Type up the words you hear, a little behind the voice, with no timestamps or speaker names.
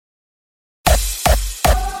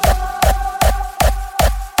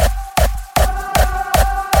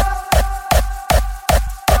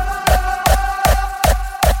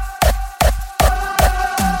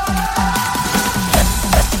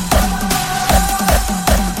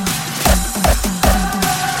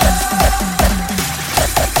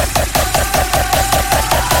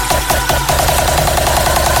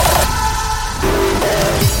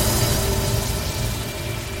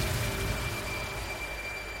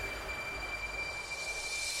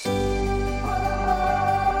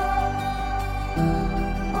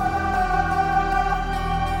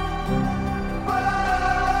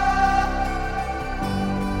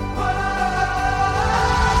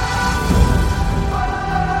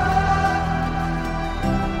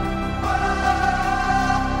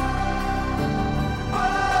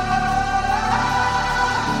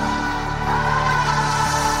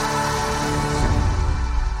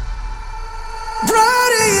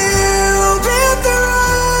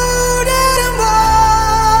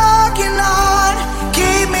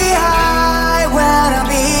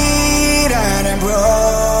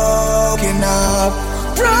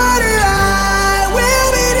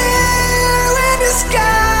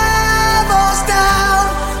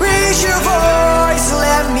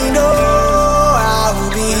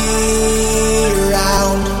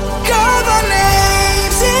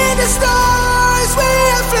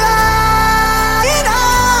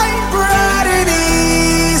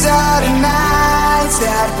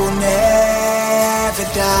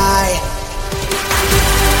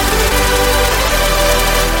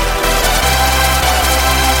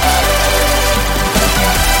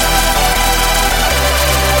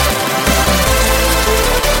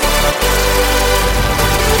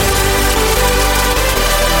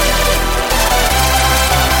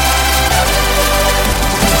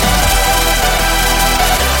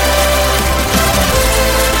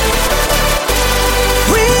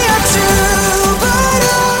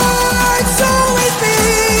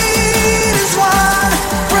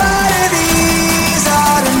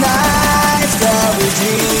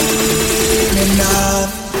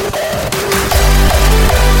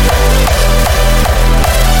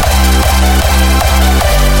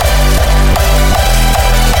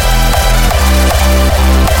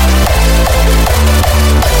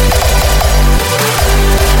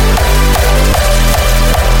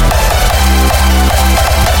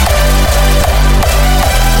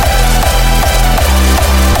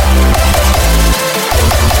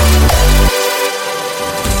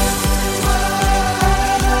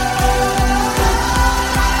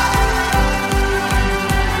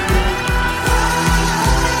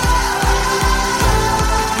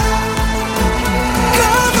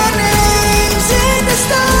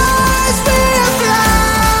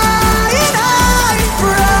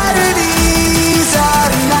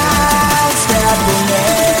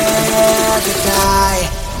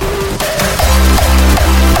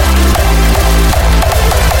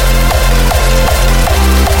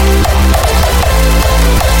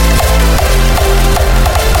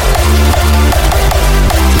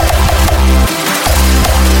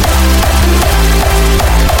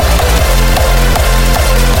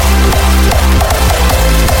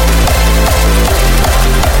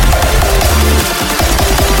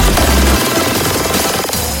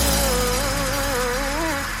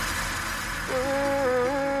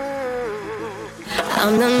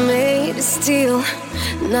I'm not made of steel,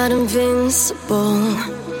 not invincible.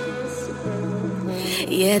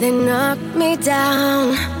 Yeah, they knocked me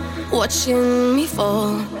down, watching me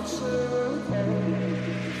fall.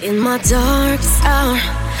 In my darkest hour,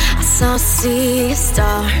 I saw a sea of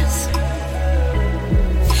stars.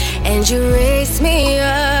 And you raised me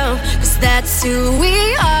up, 'cause that's who we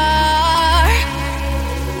are.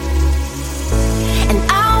 And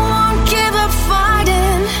I won't give up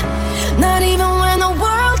fighting, not even when the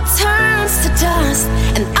world turns to dust.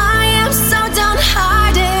 And I am so done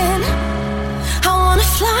hiding, I wanna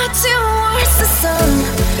fly towards the sun.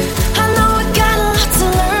 I know I got a lot to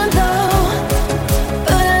learn though,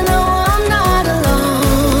 but I know I'm not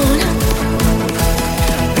alone.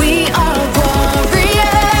 We are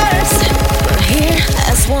warriors, we're here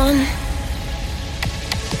as one.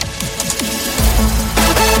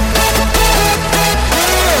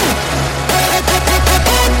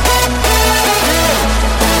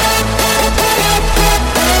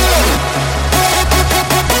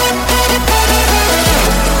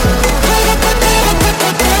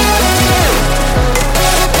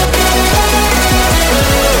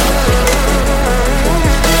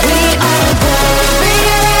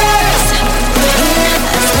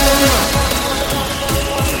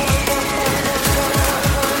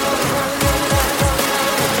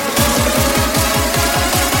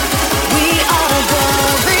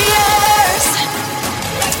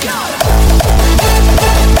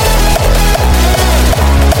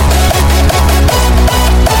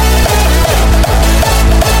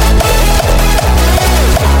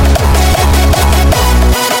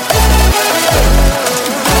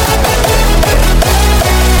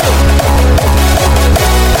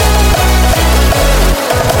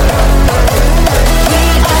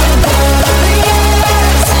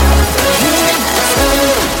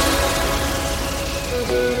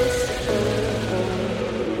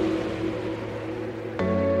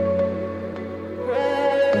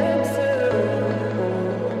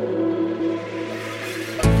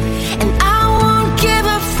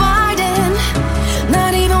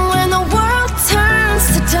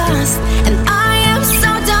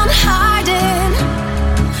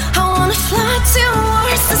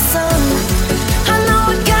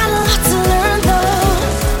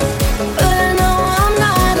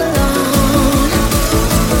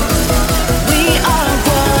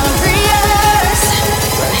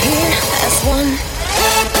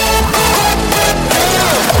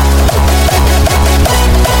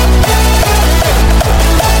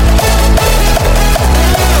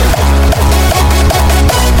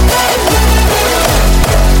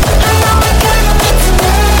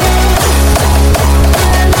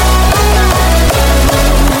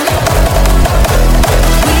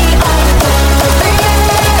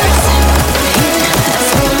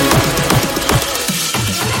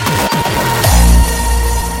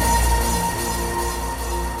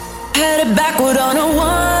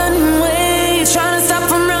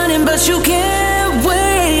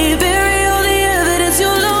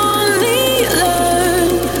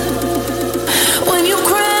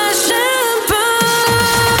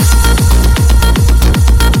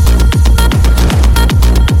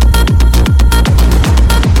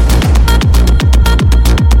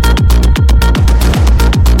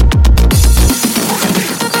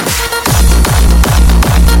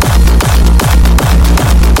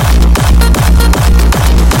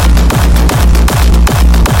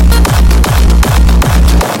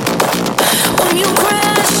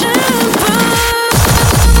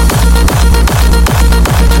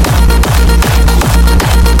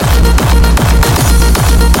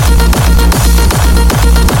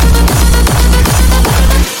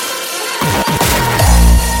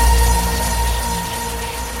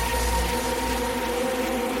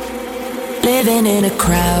 Living in a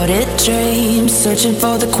crowded dream, searching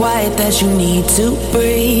for the quiet that you need to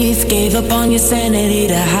breathe. Gave up on your sanity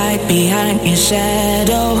to hide behind your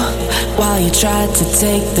shadow while you tried to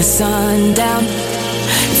take the sun down.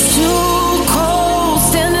 It's too cold,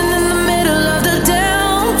 standing in the middle of the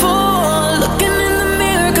downpour, looking in the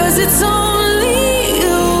mirror 'cause it's only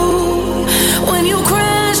you when you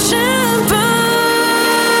crash and burn.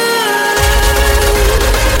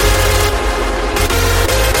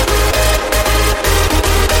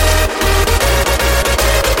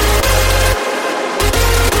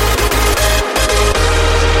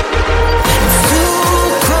 Too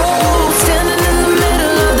cold, standing in the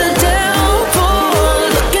middle of the downpour,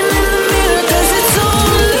 looking in the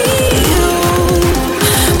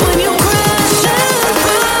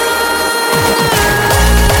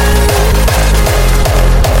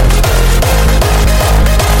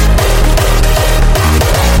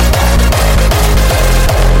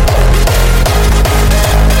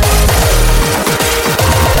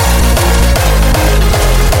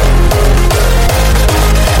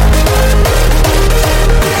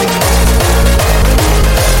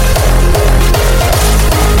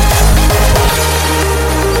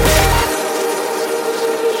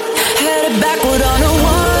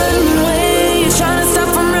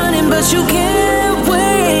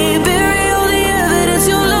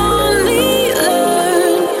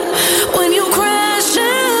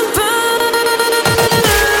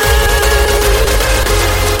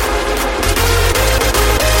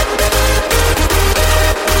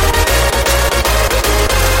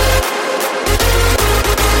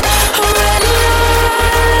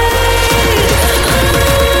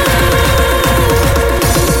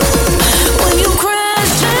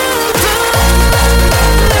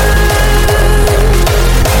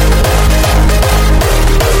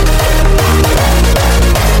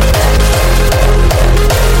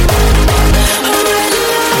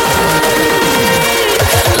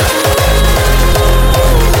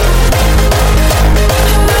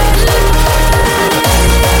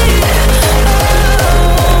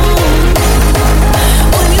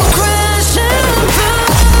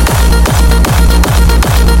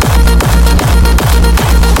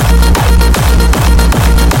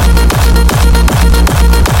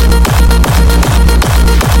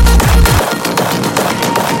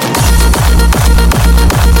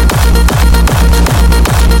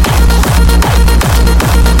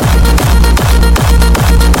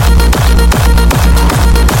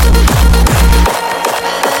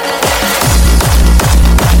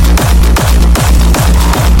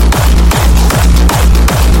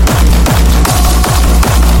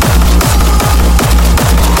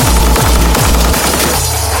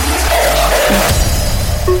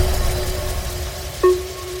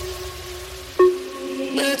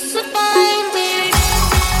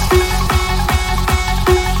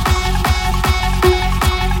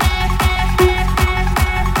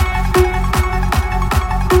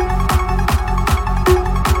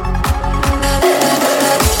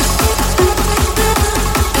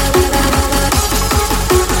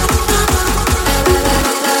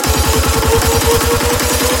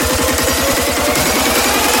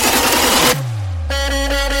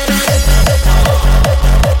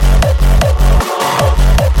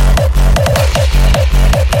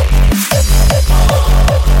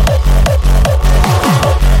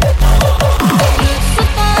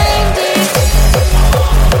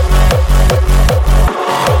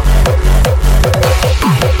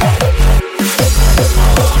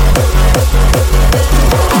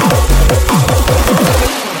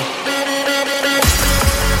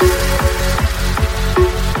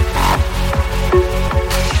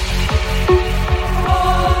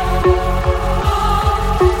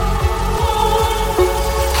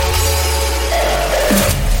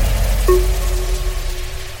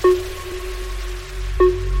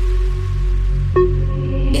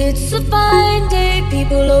fine day.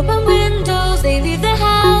 People open windows, they leave their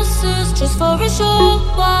houses just for a short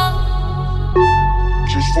while.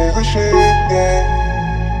 Just for a short while.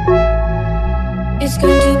 It's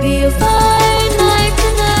going to be a fine night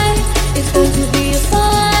tonight. It's going to be a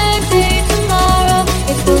fine day tomorrow.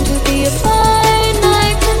 It's going to be a fine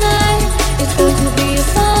night tonight. It's going to be a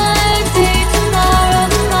fine day tomorrow.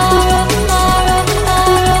 Tomorrow, tomorrow,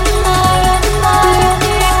 tomorrow, tomorrow,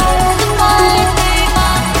 tomorrow. It's a fine day.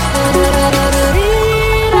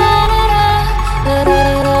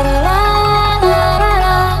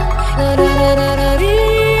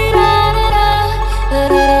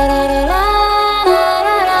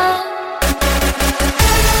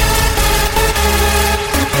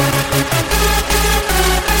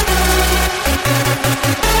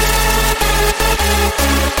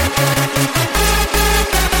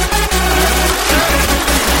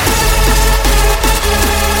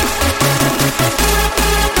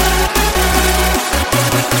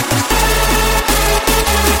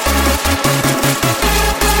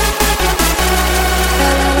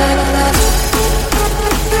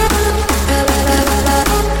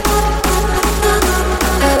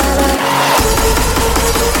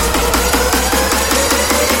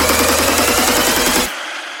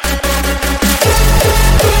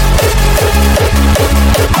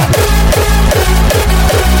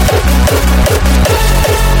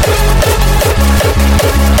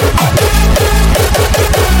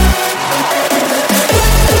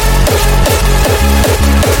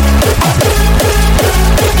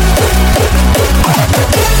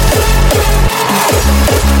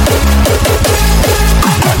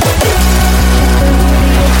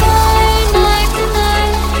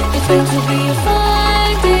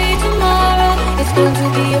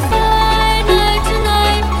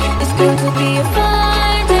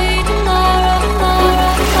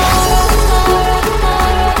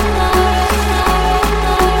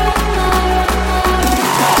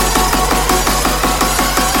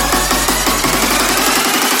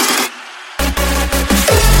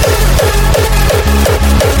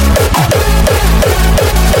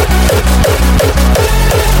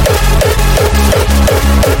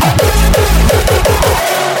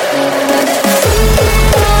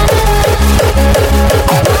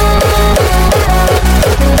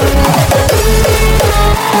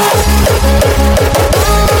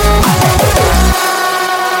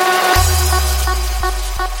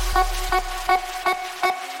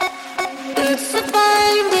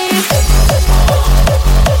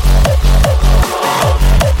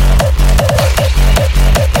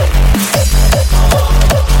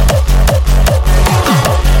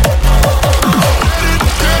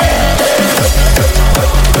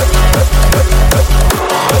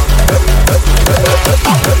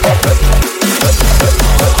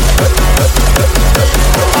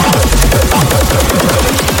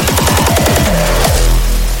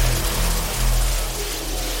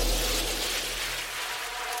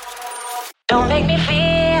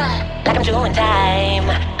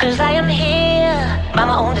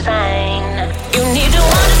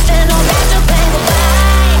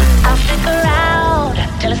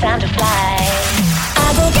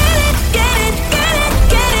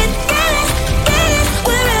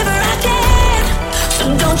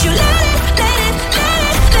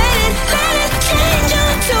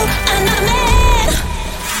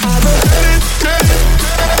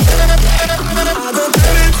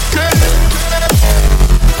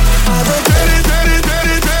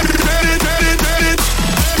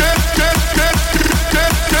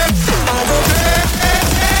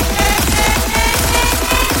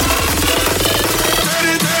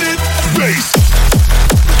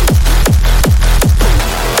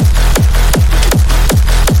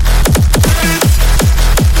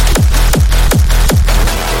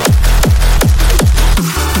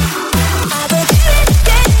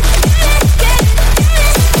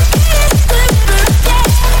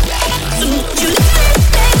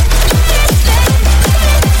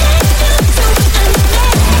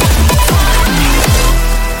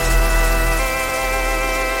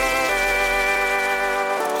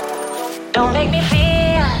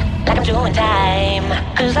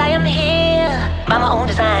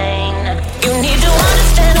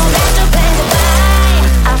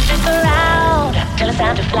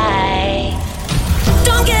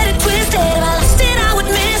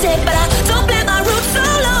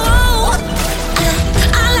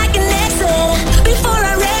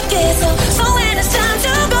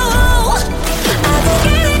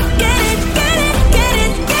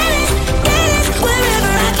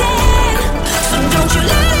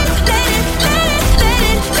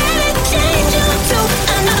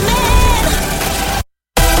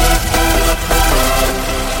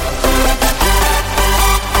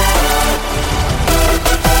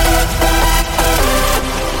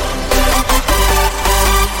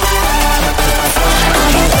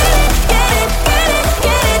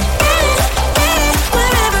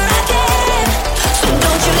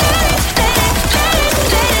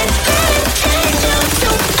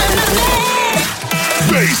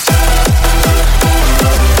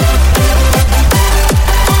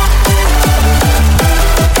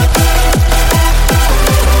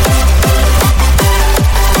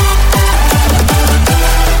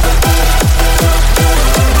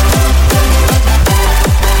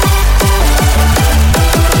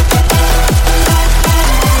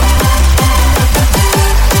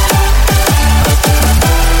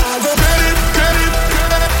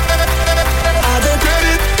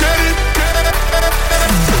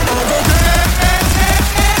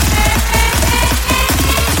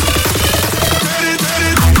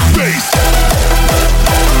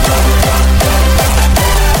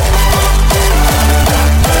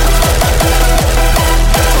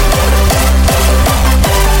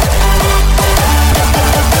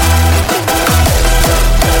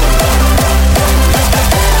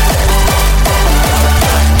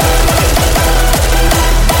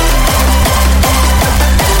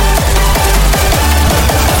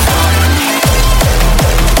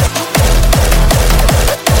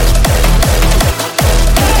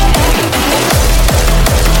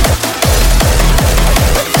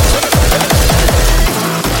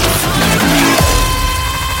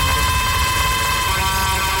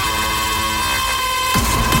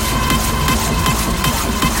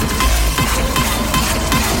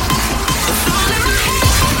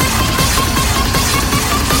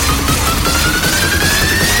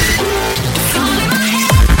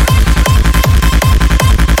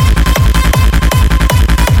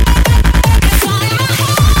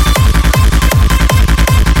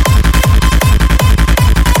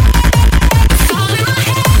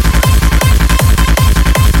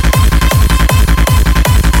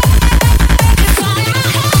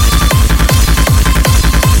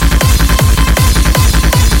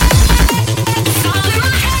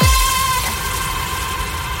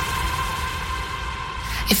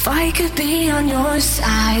 If I could be on your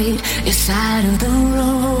side of the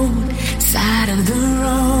road, side of the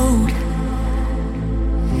road.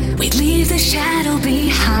 We'd leave the shadow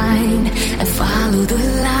behind and follow the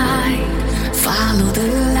light, follow the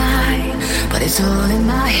light. But it's all in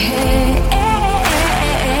my head.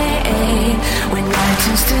 When night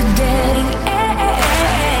turns to day,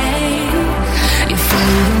 you're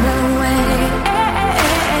fading away.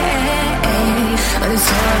 But it's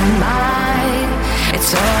all in my,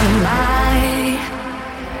 it's all in my.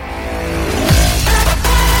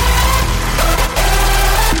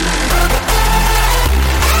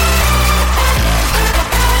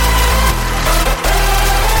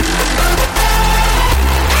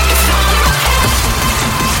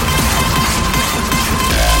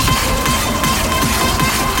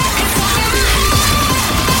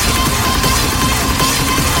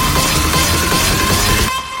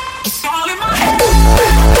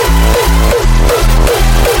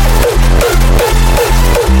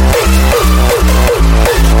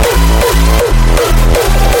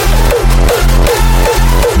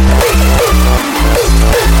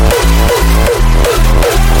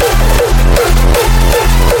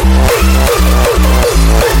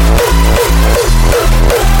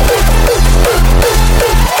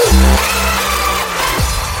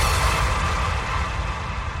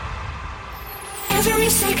 Every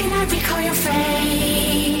second I recall your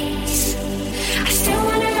face. I still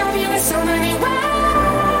wanna love you in so many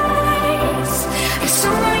ways. There's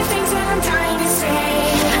so many things that I'm trying to say.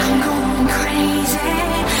 I'm going crazy.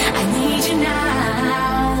 I need you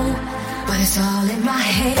now, but it's all in my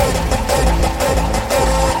head.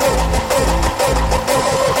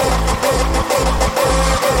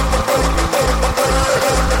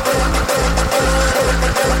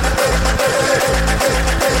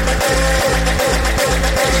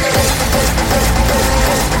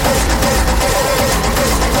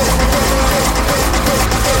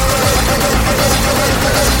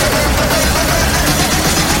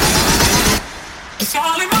 It's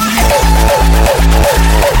all in my head.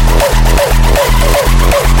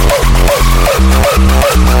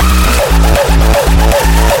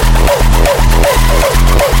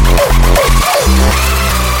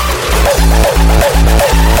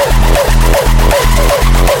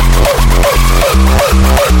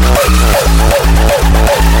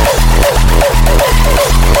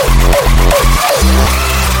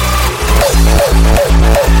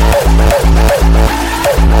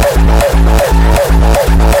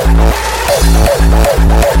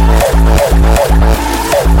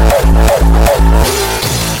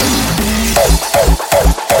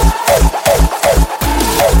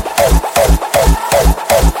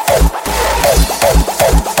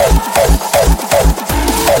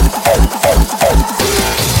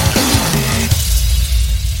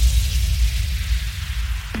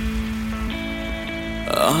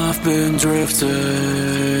 I've been drifting.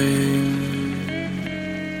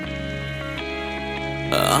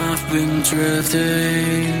 I've been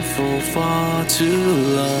drifting for far too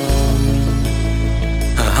long.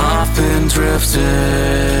 I've been drifting.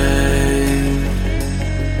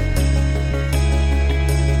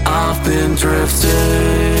 I've been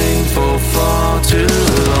drifting for far too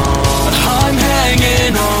long. I'm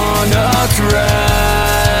hanging on a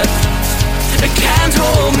thread. It can't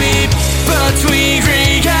hold me between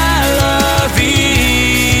realities.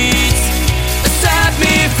 Set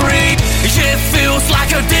me free. It feels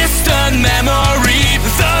like a distant memory.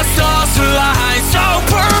 The stars align so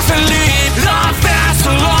perfectly. The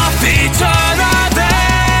vessel of eternity.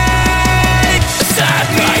 Set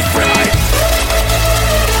me free.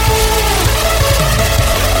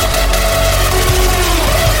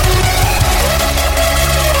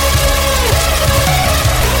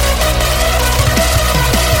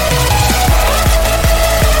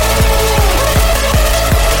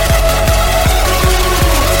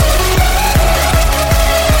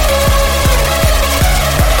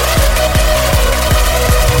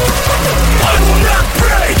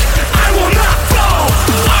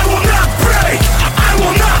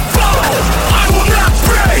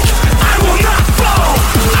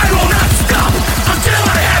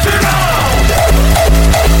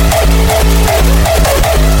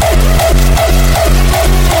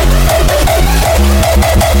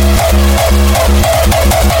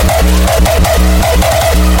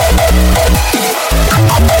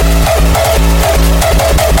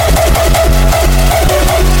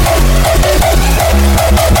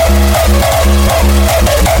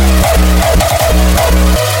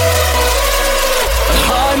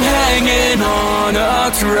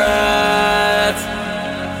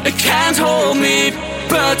 It can't hold me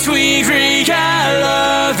between realities.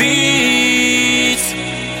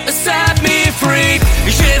 set me free.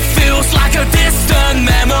 It feels like a distant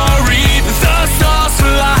memory. The stars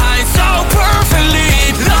align so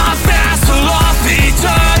perfectly. The vessel of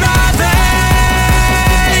eternity.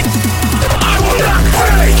 I will not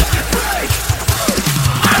break.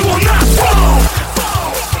 I will not fall.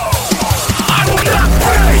 I will not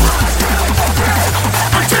break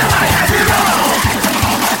until I have it all.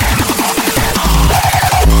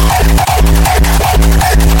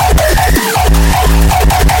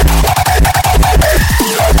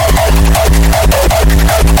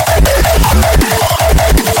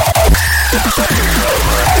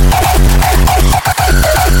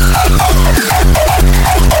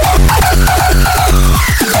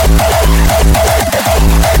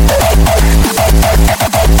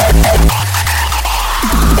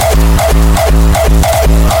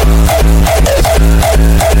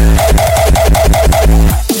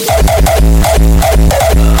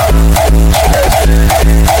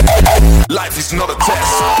 Life is not a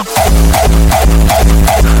test.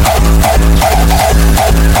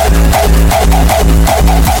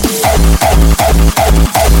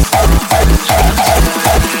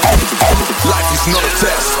 Life is not a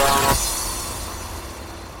test.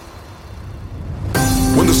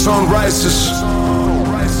 When the sun rises,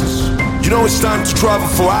 you know it's time to travel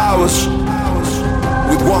for hours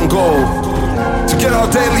with one goal: to get our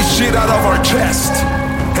daily shit out of our chest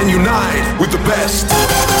and unite with the best.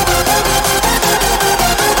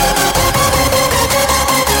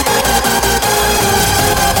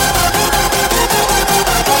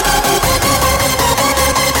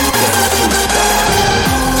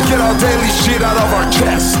 Get our daily shit out of our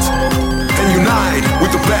chest and unite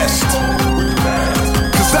with the best.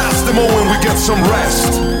 Cause that's the moment we get some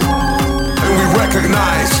rest and we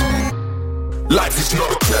recognize life is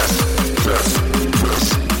not a test.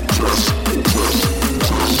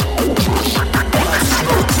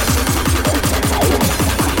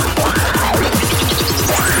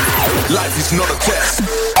 Life is not a test.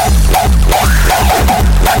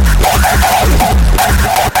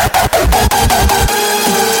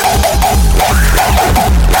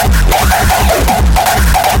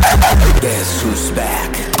 Guess who's back?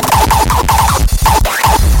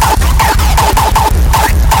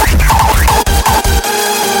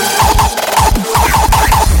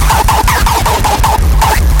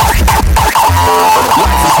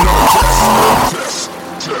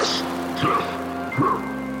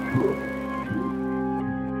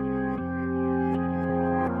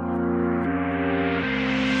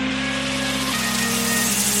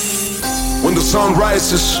 When the sun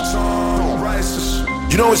rises,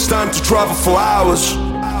 you know it's time to travel for hours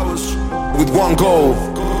with one goal: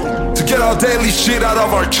 to get our daily shit out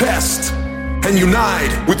of our chest and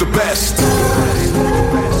unite with the best.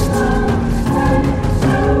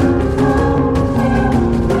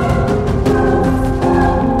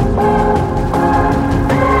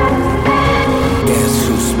 Guess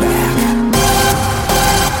who's back?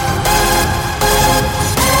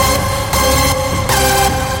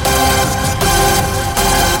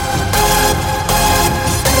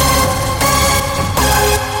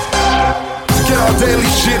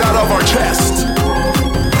 Daily shit out of our chest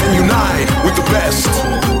and unite with the best.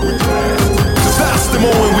 Cause that's the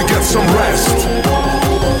moment we get some rest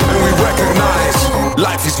and we recognize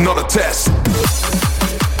life is not a test.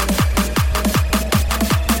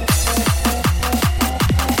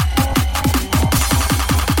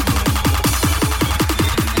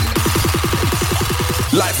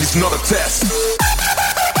 Life is not a test.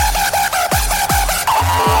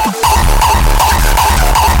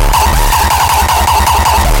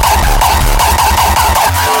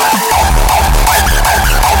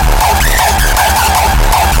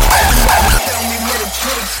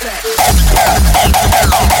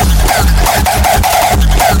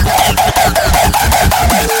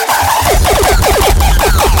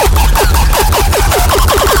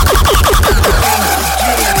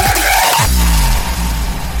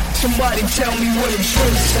 Somebody tell me where the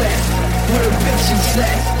drinks at, where the bitches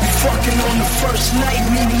at. You fucking on the first night,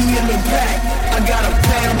 meet me in the back. I got a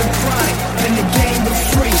pound of chronic, then the game is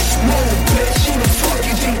free. Whoa, bitch, who the fuck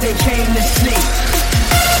you think they came to see?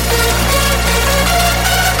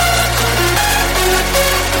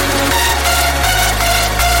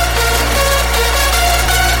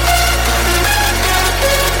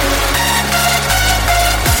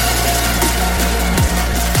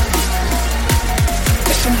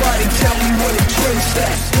 Somebody tell me where the drinks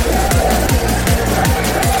at.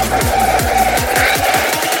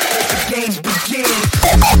 The games begin.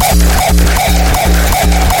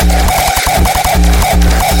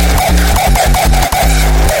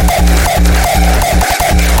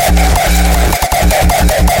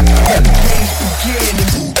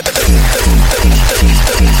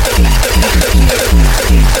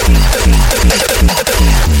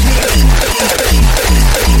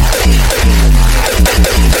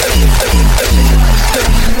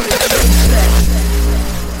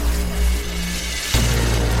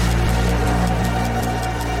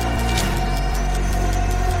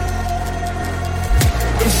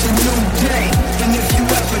 it's a new day. And if you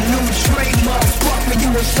ever knew Trey, motherfucker, you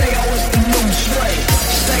would say I was the new Trey.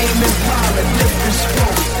 Same Impala, different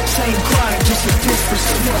smoke. Same chronic, just a different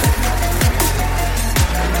smoke.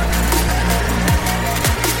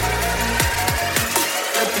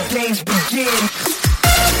 Let the games begin.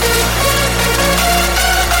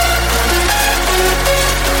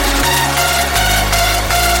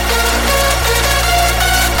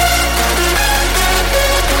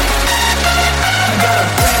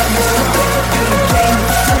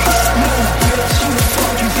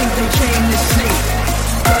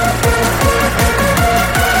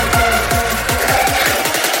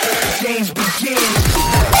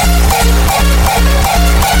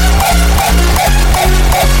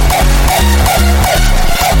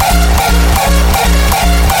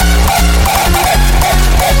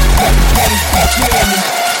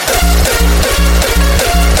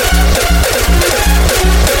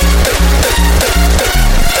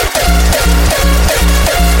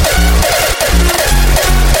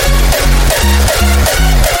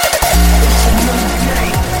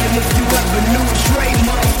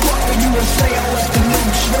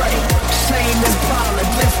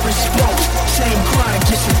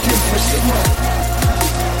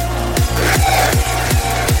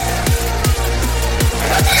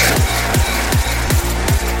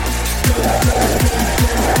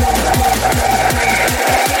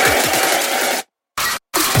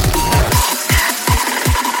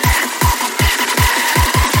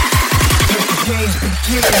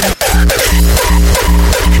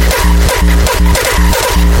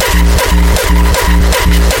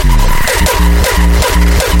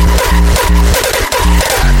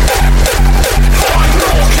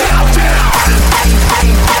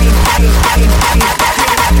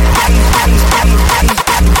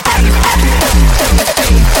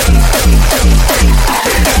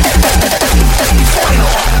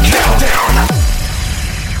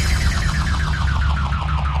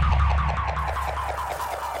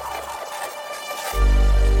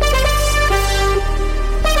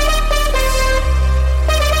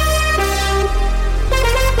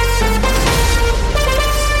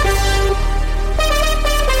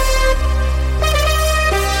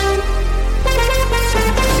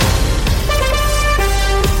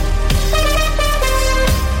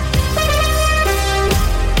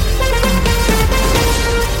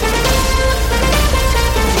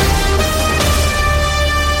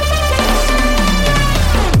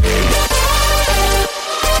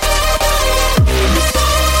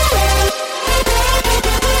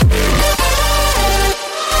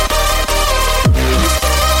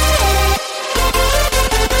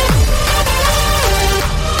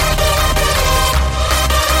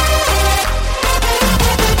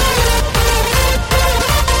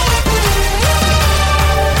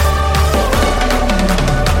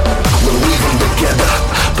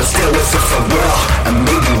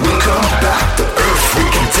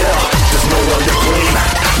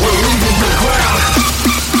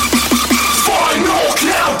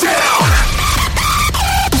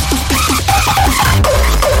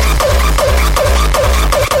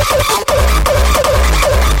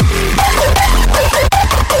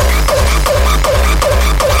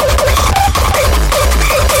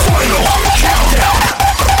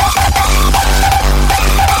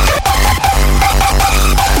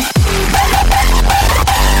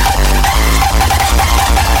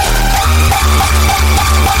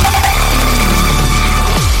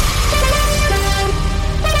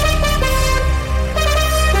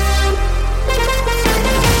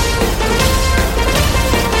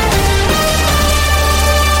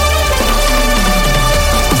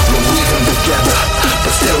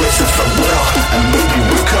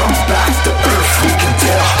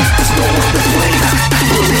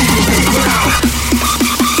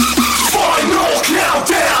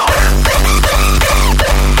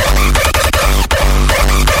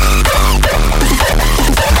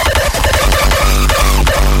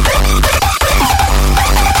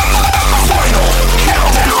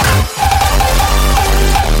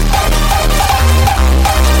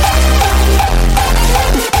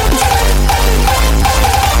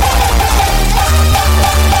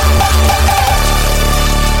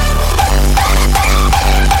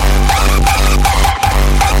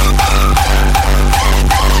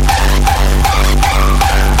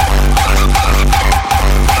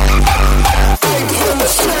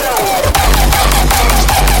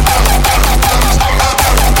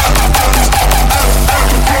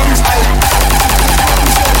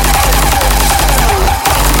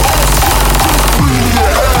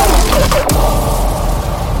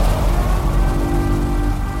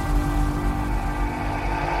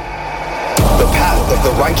 path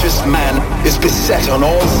of the righteous man is beset on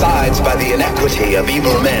all sides by the inequity of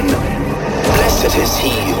evil men. Blessed is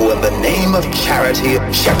he who in the name of charity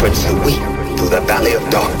shepherds the weak through the valley of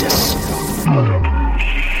darkness.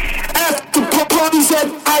 At the parties at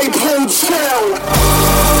Ape Hotel.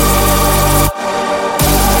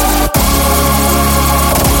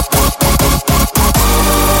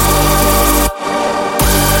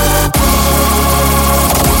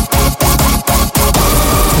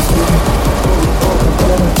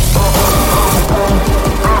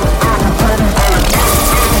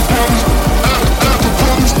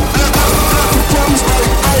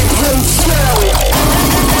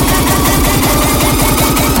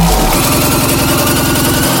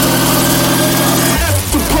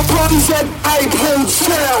 At Ape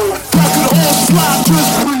Hotel, I could all slide,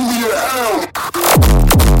 just bring me an L.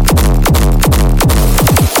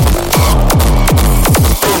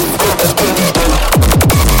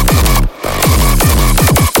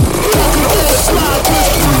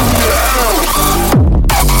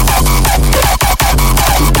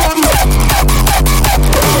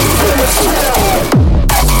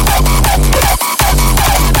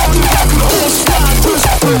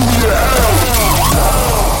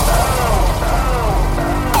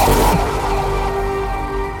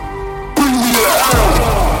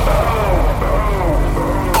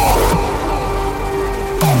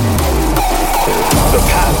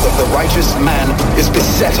 Man is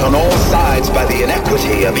beset on all sides by the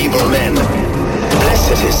inequity of evil men.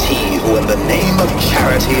 Blessed is he who in the name of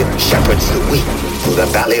charity shepherds the weak through the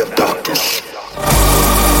valley of darkness.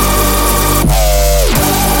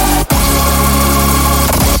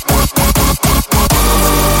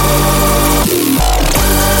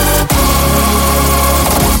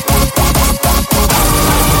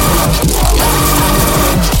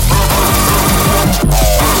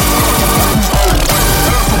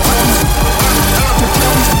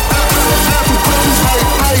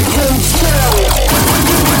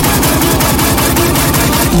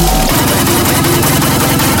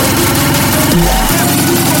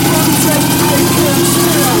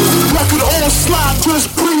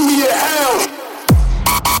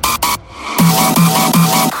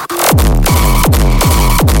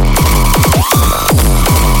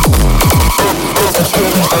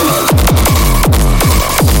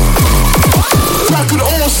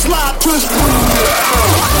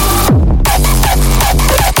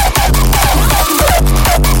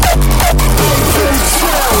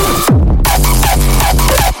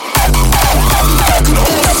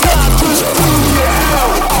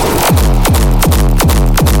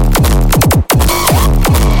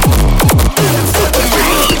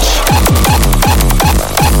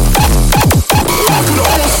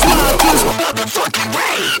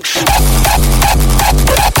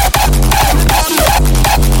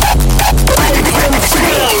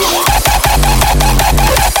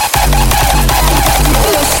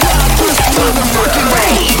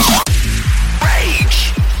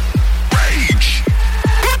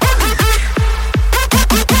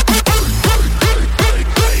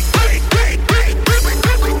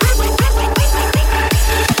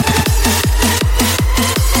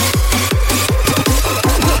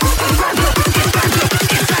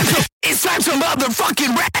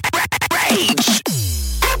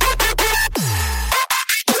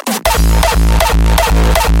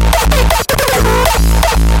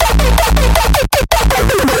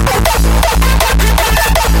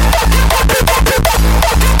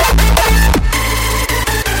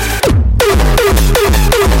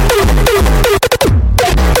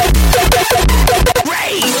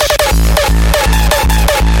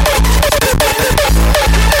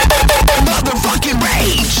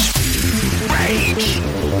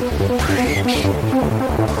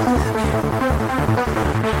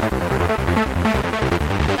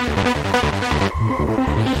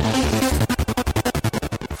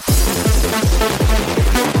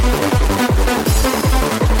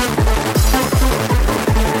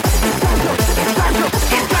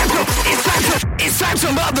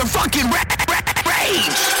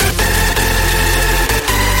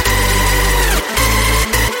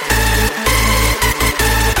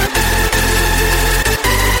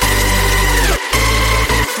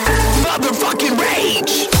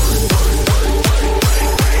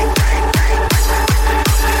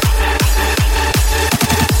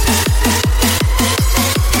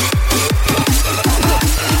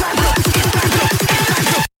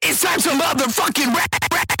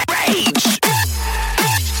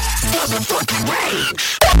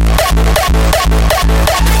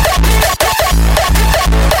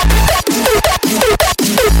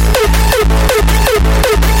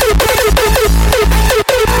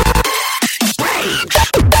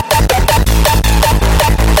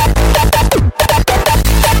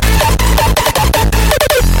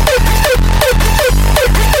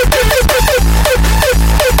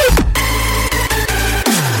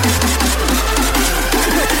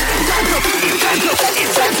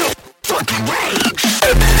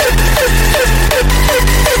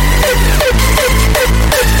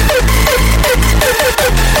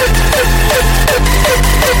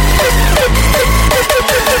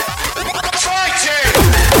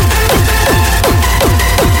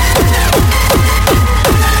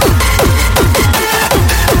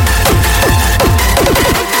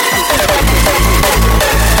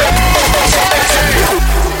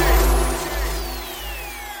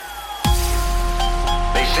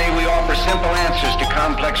 offer simple answers to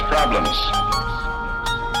complex problems.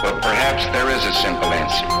 Well, perhaps there is a simple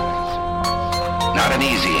answer. Not an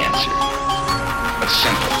easy answer, but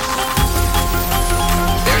simple.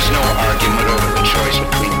 There's no argument over the choice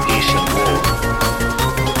between peace and war.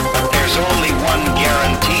 But there's only one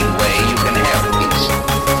guaranteed way you can have peace.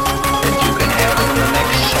 And you can have it in the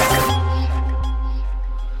next second.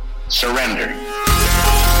 Surrender.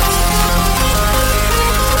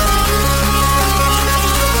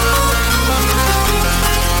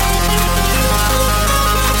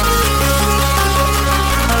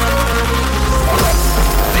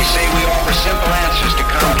 They say we offer simple answers to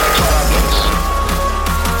complex problems.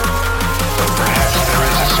 But perhaps there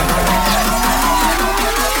is a simple answer.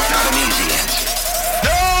 Not an easy answer.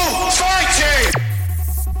 No fighting!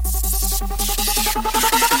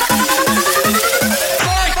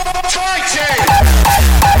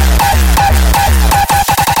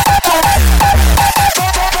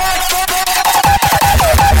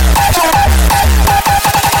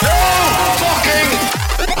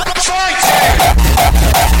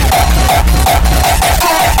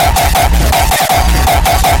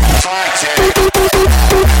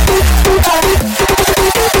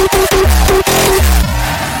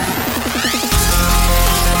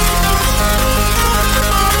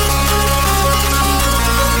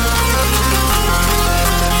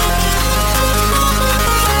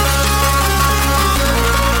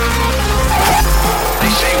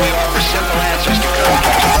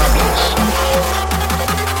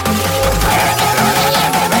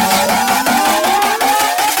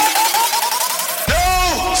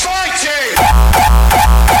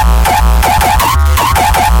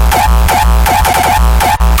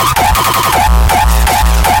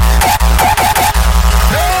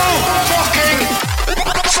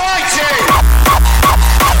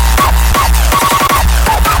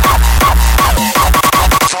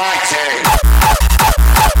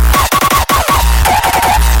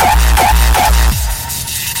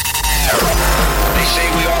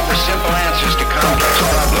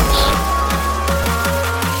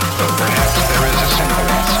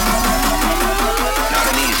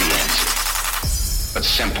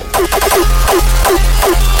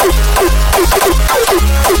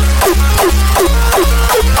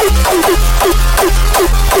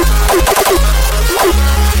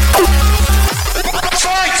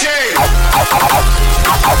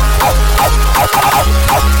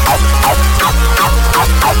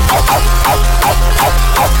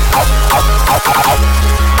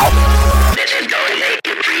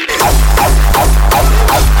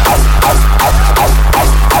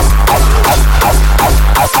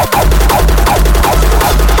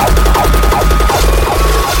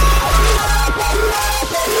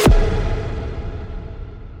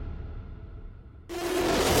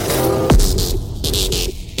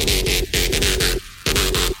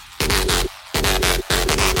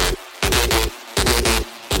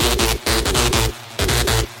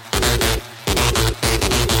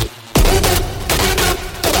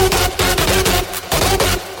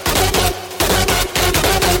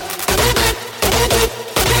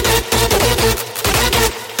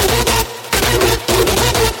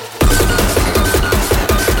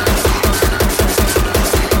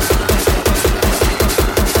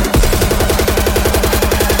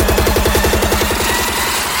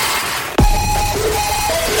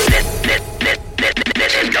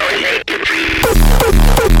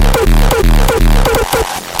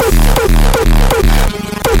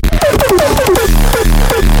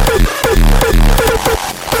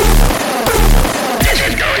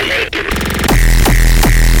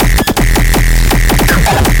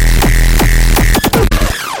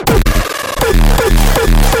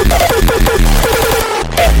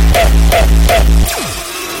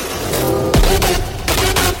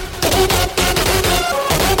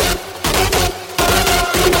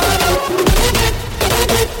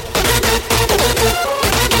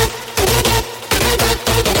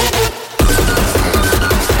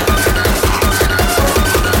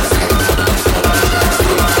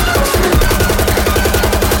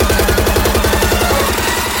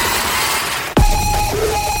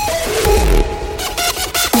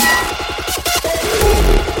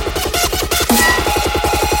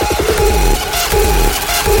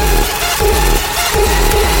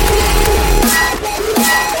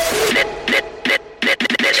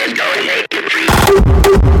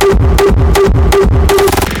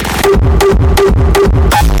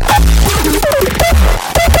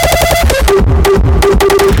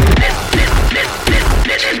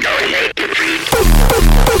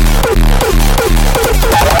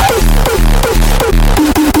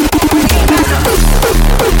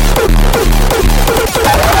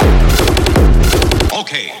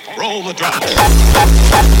 the drums.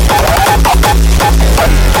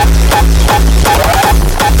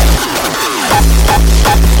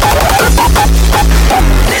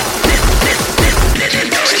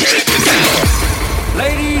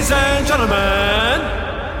 Ladies and gentlemen,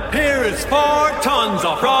 here is 4 tons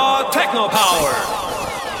of raw techno power.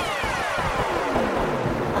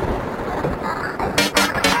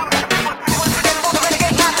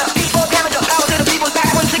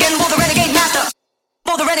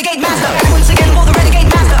 For the renegade master, once again for the renegade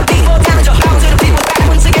master, before damage or power to the people, back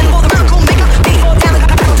once again for the miracle maker, before damage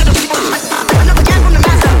or power to the people, another jam from the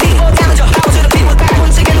master, before damage or power to the people, back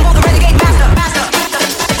once again for the renegade master,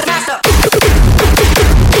 master.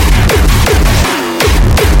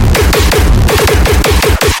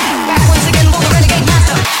 Back once again for the renegade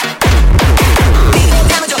master, before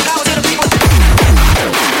damage or power to the people.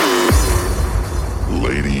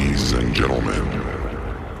 Ladies and gentlemen,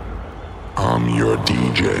 I'm your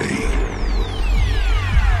DJ.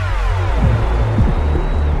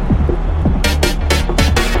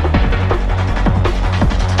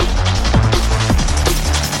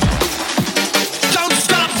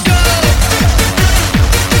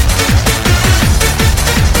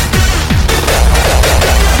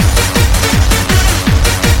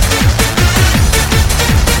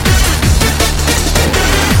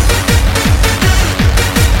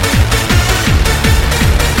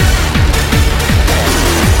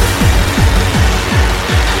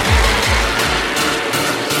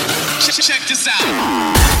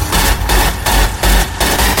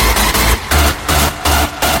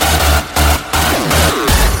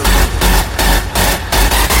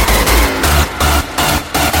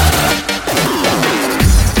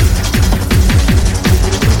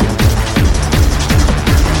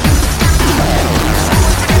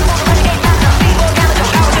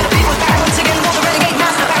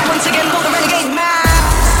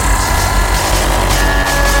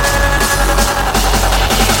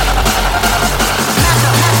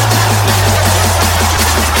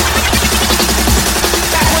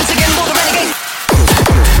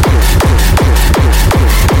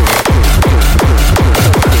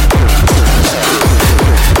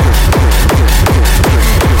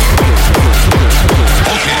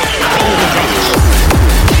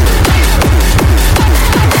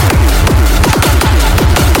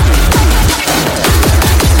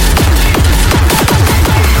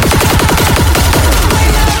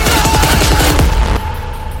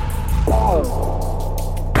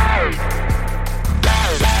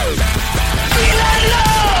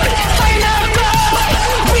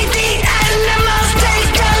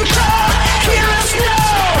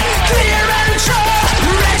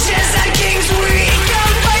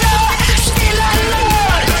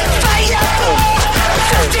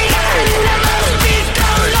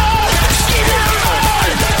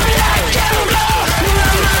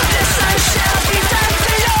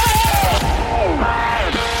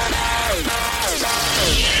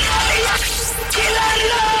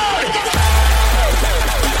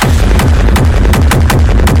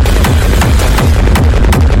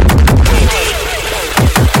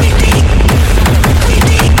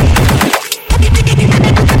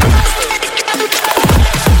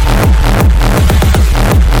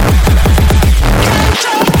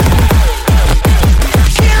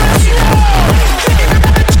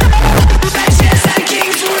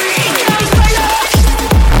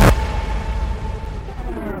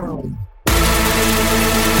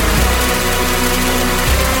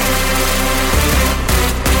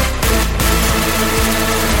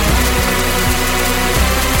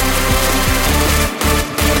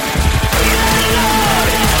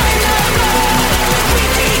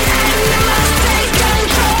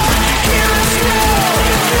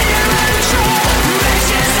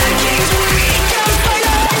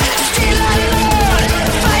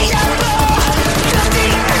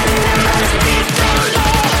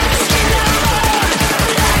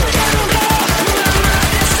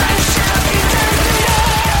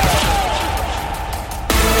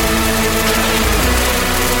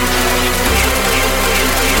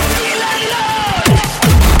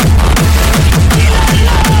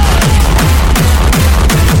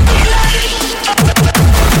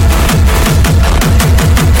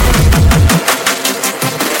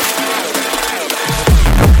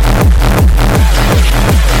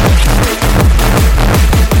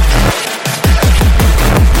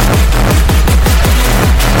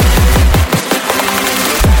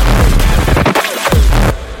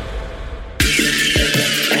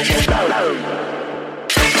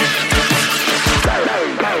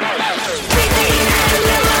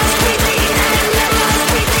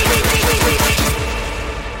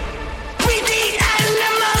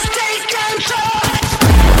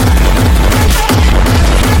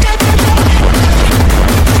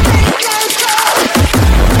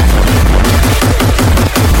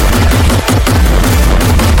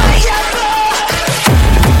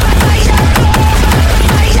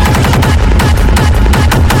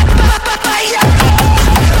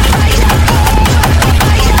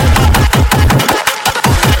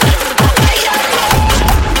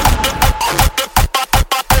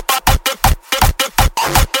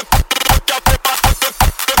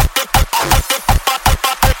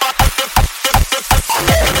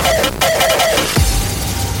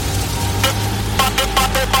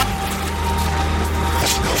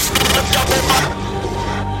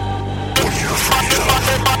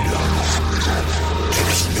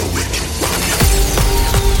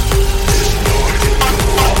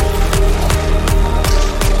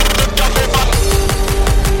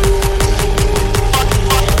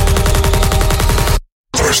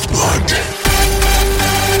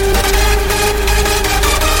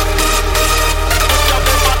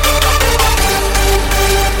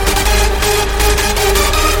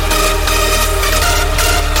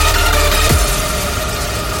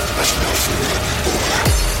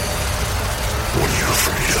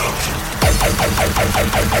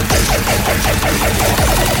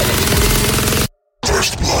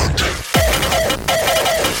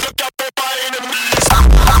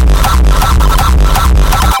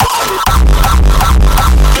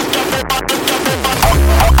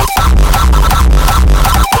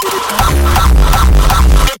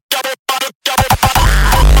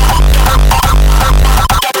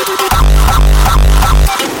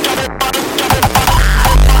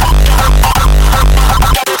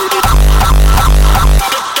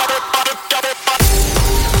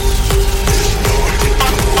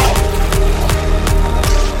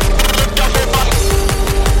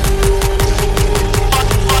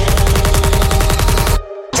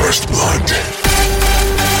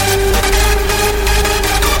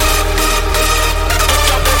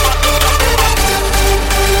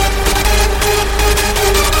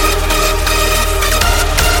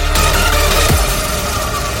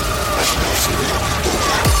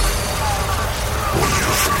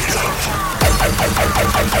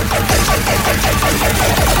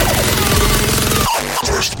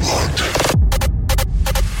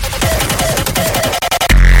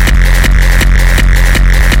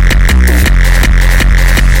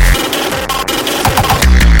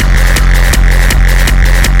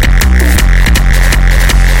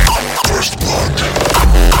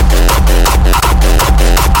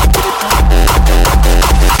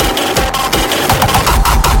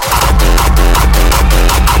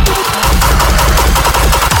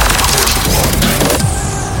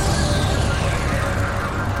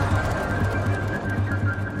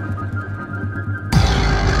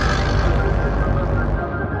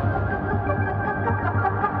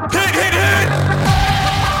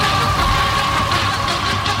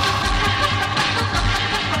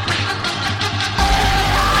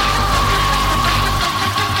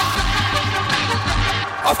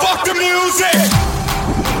 fuck the music.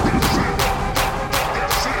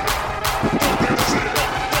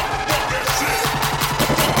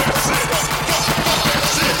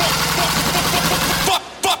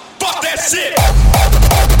 Fuck that shit.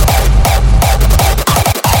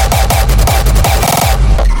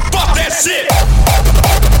 Fuck that shit.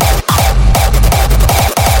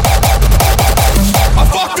 I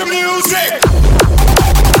fuck the music.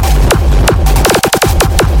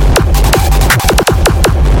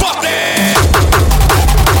 Fuck that.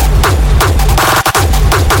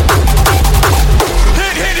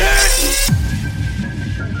 Hit.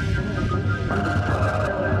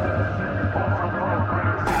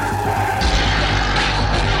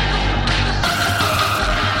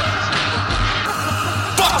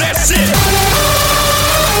 Fuck that shit.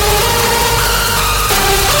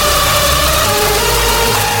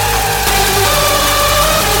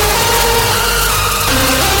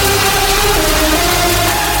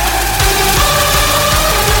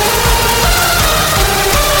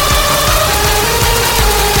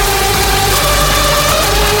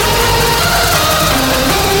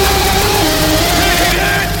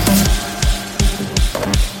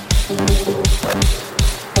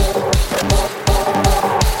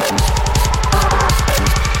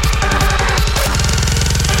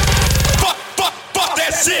 Fuck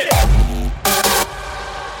that shit.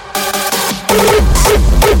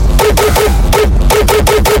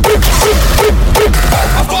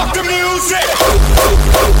 I fuck the music.